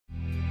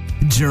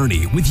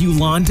Journey with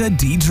Yolanda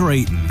D.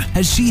 Drayton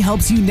as she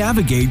helps you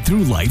navigate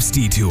through life's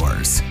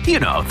detours.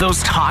 You know,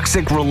 those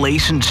toxic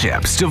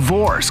relationships,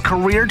 divorce,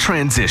 career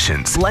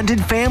transitions,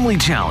 blended family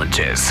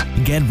challenges.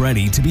 Get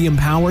ready to be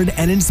empowered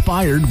and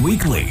inspired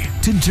weekly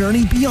to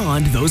journey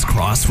beyond those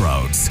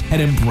crossroads and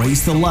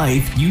embrace the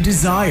life you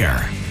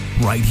desire.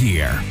 Right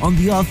here on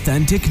the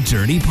Authentic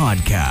Journey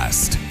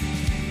Podcast.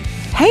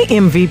 Hey,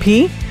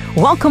 MVP.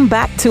 Welcome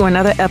back to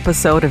another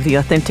episode of the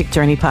Authentic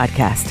Journey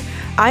Podcast.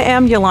 I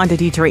am Yolanda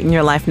D. Drayton,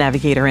 your life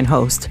navigator and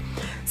host.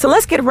 So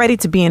let's get ready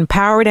to be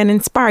empowered and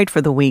inspired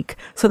for the week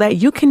so that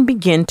you can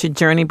begin to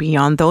journey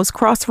beyond those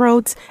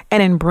crossroads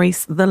and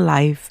embrace the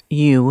life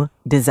you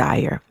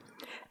desire.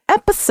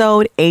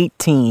 Episode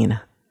 18,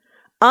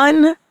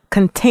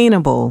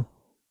 Uncontainable.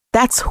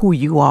 That's who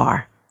you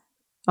are.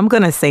 I'm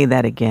going to say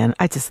that again.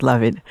 I just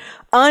love it.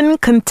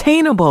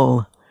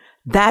 Uncontainable.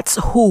 That's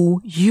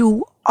who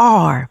you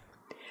are.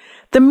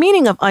 The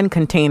meaning of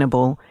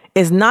uncontainable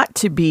is not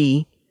to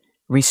be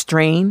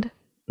restrained,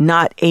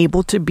 not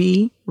able to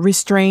be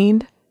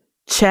restrained,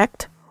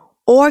 checked,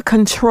 or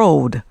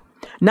controlled,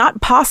 not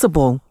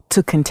possible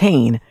to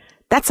contain.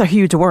 That's a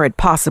huge word,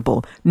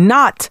 possible,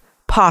 not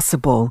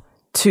possible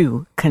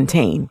to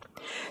contain.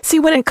 See,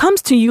 when it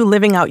comes to you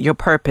living out your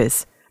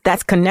purpose,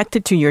 that's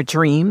connected to your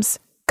dreams,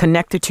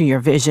 connected to your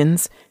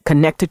visions,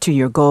 connected to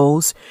your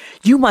goals,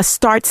 you must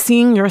start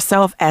seeing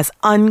yourself as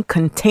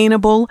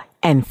uncontainable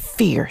and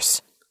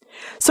fierce.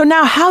 So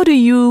now how do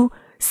you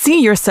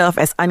see yourself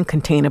as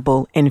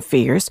uncontainable and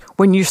fierce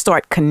when you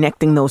start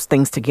connecting those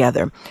things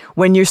together?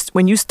 When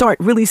you start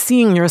really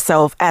seeing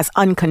yourself as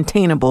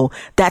uncontainable,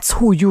 that's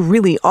who you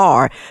really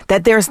are,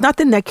 that there's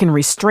nothing that can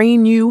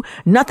restrain you,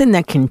 nothing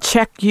that can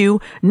check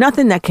you,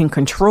 nothing that can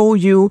control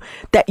you,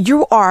 that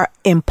you are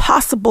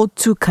impossible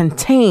to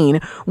contain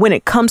when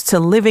it comes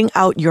to living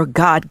out your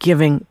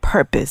God-given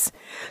purpose.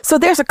 So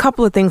there's a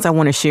couple of things I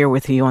want to share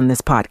with you on this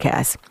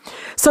podcast.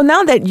 So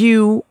now that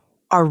you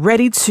are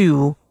ready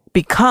to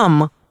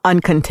become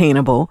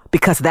uncontainable,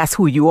 because that's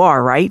who you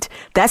are, right?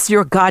 That's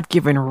your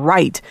God-given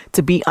right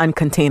to be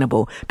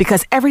uncontainable,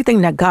 because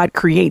everything that God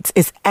creates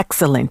is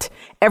excellent.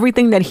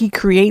 Everything that he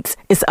creates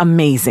is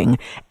amazing.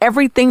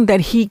 Everything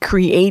that he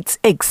creates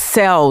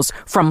excels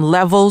from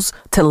levels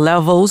to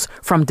levels,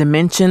 from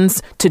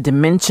dimensions to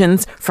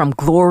dimensions, from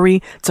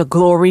glory to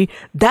glory.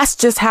 That's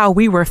just how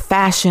we were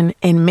fashioned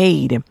and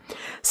made.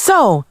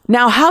 So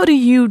now how do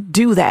you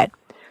do that?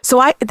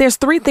 So there's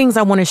three things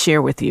I want to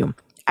share with you.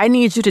 I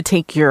need you to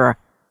take your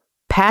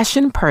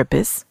passion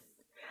purpose.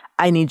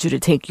 I need you to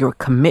take your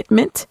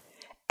commitment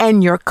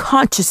and your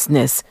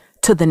consciousness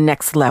to the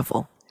next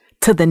level,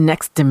 to the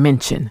next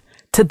dimension,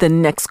 to the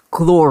next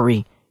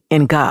glory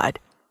in God.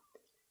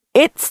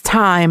 It's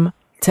time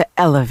to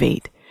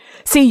elevate.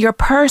 See, your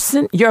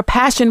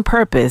passion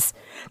purpose,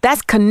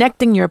 that's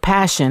connecting your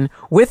passion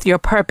with your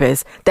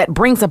purpose that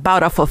brings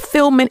about a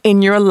fulfillment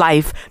in your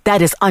life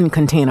that is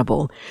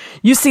uncontainable.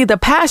 You see, the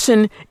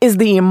passion is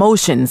the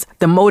emotions,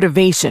 the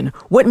motivation,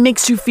 what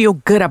makes you feel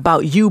good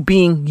about you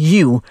being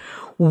you,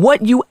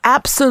 what you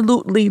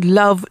absolutely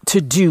love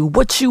to do,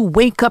 what you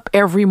wake up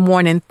every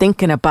morning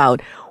thinking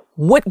about.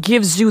 What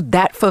gives you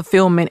that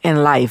fulfillment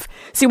in life?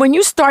 See, when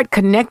you start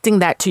connecting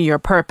that to your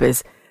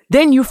purpose,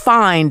 then you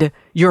find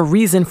your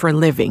reason for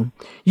living.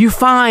 You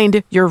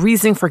find your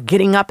reason for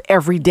getting up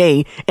every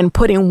day and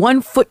putting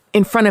one foot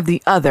in front of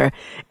the other.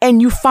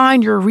 And you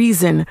find your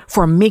reason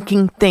for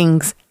making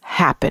things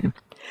happen.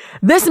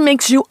 This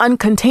makes you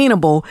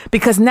uncontainable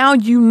because now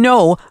you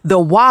know the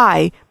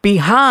why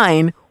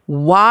behind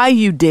why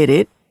you did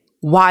it,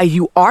 why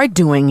you are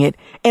doing it,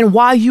 and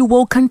why you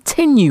will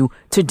continue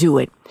to do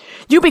it.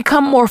 You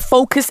become more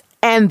focused,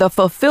 and the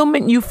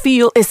fulfillment you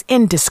feel is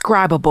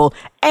indescribable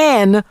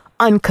and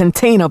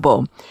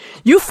uncontainable.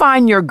 You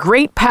find your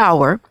great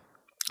power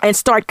and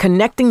start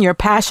connecting your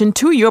passion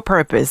to your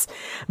purpose.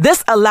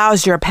 This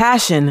allows your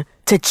passion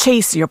to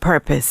chase your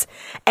purpose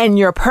and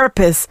your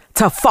purpose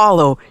to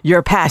follow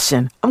your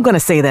passion. I'm going to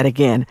say that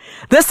again.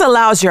 This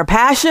allows your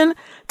passion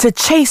to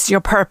chase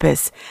your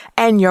purpose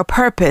and your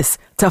purpose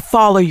to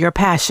follow your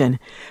passion,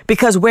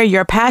 because where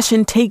your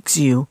passion takes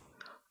you,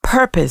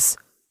 purpose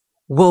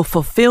will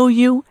fulfill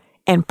you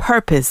and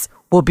purpose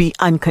will be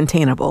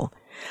uncontainable.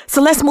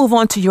 So let's move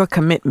on to your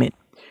commitment.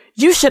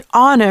 You should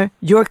honor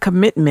your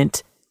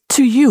commitment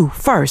to you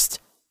first.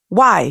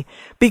 Why?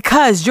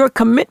 Because your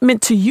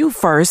commitment to you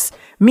first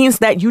means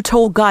that you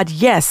told God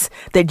yes,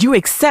 that you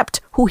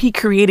accept who he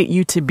created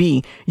you to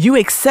be. You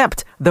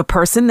accept the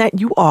person that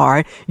you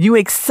are. You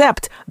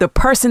accept the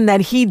person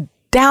that he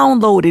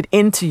downloaded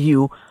into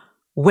you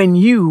when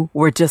you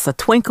were just a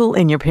twinkle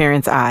in your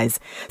parents' eyes.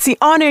 See,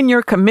 honoring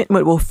your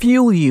commitment will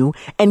fuel you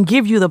and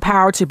give you the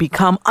power to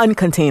become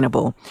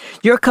uncontainable.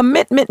 Your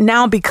commitment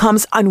now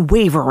becomes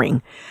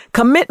unwavering.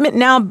 Commitment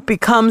now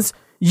becomes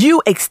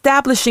You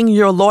establishing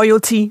your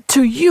loyalty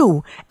to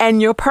you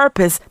and your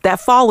purpose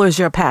that follows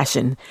your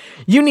passion.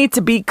 You need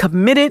to be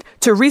committed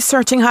to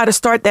researching how to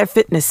start that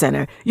fitness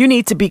center. You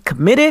need to be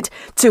committed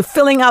to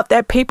filling out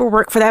that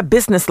paperwork for that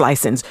business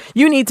license.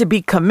 You need to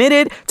be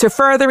committed to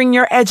furthering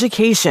your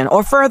education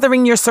or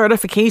furthering your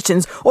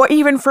certifications or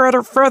even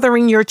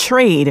furthering your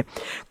trade.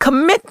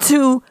 Commit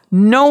to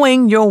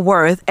knowing your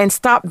worth and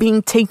stop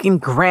being taken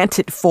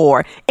granted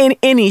for in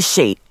any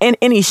shape, in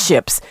any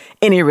ships,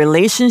 any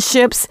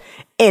relationships,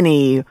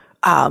 any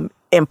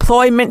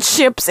employment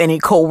ships, any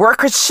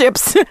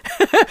co-workerships.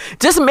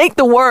 Just make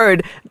the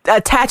word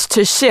attached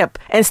to ship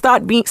and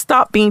stop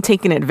being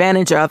taken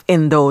advantage of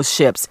in those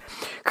ships.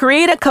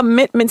 Create a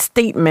commitment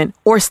statement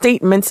or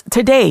statements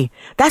today.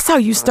 That's how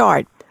you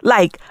start.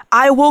 Like,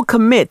 I will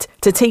commit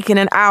to taking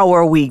an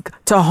hour a week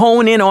to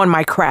hone in on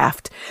my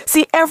craft.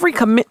 See, every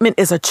commitment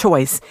is a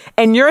choice,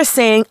 and you're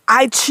saying,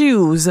 I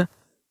choose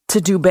to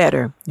do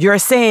better. You're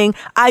saying,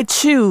 I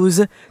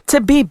choose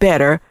to be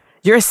better.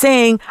 You're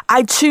saying,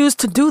 I choose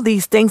to do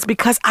these things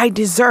because I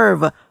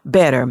deserve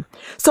better.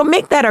 So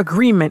make that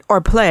agreement or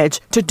pledge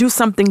to do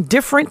something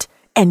different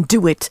and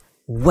do it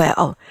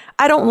well.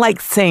 I don't like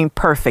saying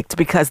perfect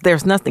because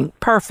there's nothing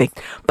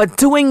perfect, but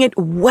doing it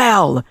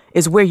well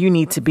is where you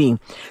need to be.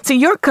 See,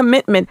 your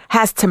commitment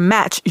has to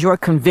match your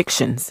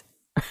convictions.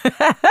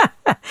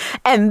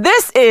 And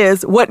this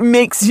is what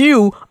makes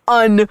you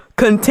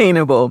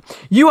uncontainable.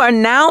 You are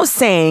now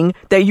saying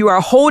that you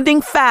are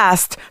holding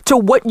fast to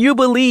what you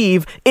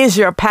believe is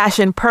your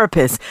passion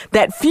purpose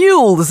that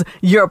fuels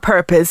your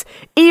purpose,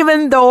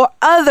 even though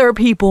other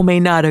people may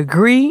not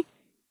agree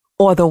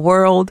or the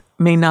world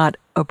may not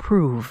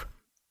approve.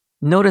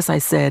 Notice I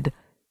said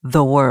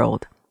the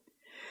world.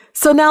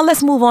 So now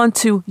let's move on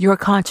to your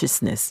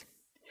consciousness,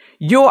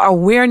 your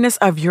awareness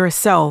of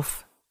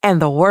yourself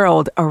and the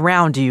world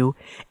around you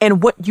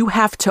and what you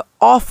have to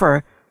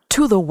offer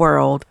to the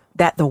world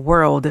that the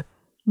world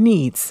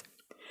needs.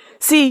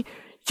 See,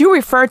 you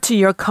refer to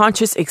your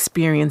conscious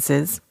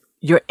experiences,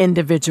 your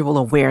individual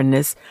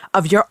awareness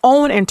of your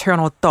own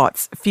internal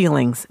thoughts,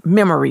 feelings,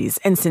 memories,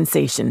 and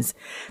sensations.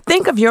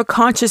 Think of your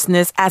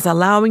consciousness as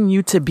allowing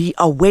you to be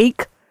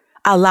awake,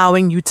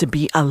 allowing you to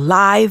be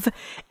alive,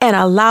 and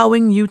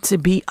allowing you to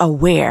be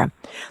aware.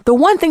 The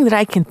one thing that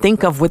I can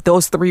think of with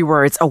those three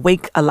words,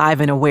 awake,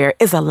 alive, and aware,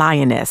 is a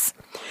lioness.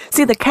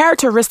 See, the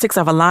characteristics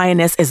of a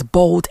lioness is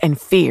bold and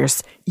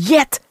fierce,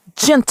 yet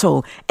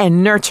gentle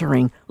and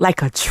nurturing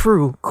like a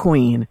true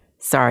queen.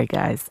 Sorry,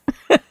 guys.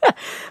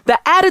 The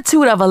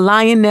attitude of a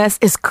lioness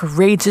is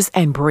courageous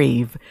and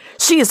brave.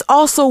 She is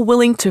also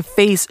willing to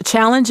face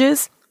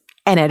challenges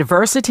and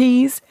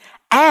adversities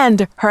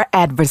and her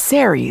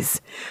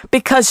adversaries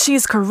because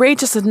she's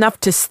courageous enough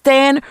to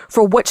stand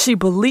for what she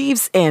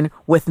believes in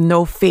with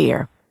no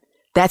fear.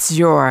 That's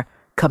your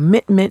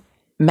commitment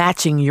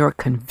matching your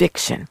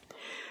conviction.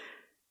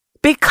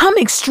 Become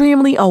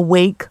extremely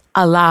awake,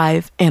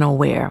 alive, and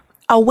aware.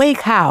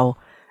 Awake how?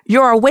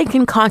 You're awake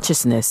in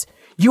consciousness.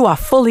 You are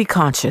fully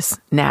conscious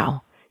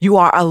now. You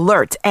are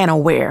alert and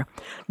aware.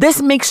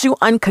 This makes you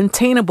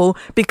uncontainable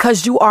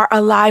because you are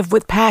alive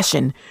with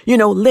passion,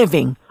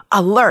 living,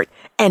 alert,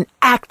 and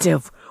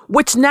active,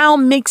 which now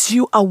makes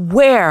you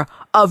aware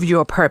of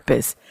your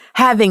purpose,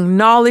 having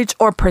knowledge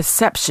or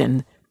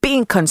perception,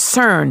 being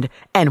concerned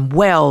and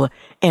well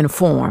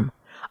informed.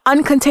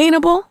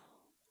 Uncontainable?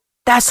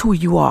 That's who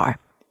you are.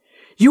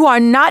 You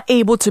are not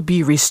able to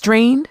be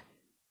restrained,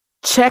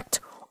 checked,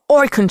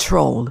 or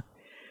controlled.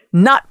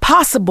 Not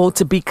possible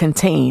to be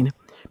contained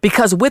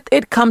because with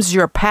it comes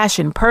your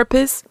passion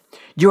purpose,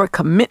 your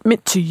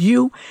commitment to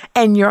you,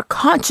 and your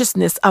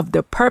consciousness of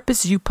the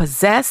purpose you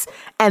possess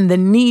and the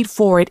need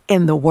for it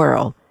in the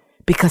world,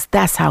 because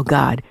that's how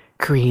God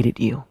created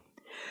you.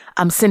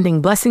 I'm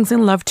sending blessings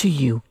and love to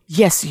you.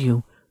 Yes,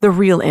 you, the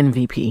real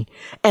MVP.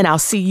 And I'll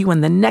see you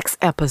in the next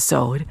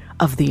episode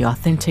of the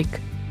Authentic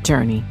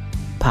Journey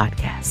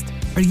podcast.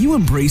 Are you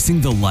embracing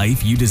the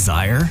life you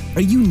desire?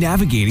 Are you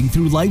navigating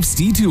through life's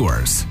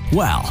detours?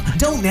 Well,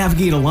 don't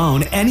navigate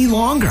alone any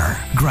longer.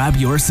 Grab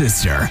your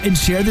sister and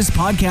share this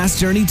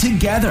podcast journey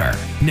together.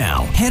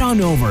 Now, head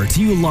on over to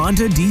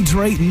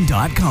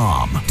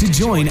YolandaDDrayton.com to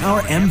join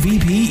our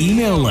MVP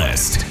email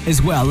list,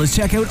 as well as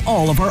check out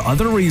all of our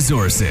other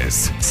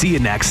resources. See you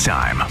next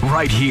time,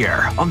 right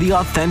here on the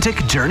Authentic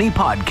Journey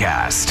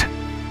podcast.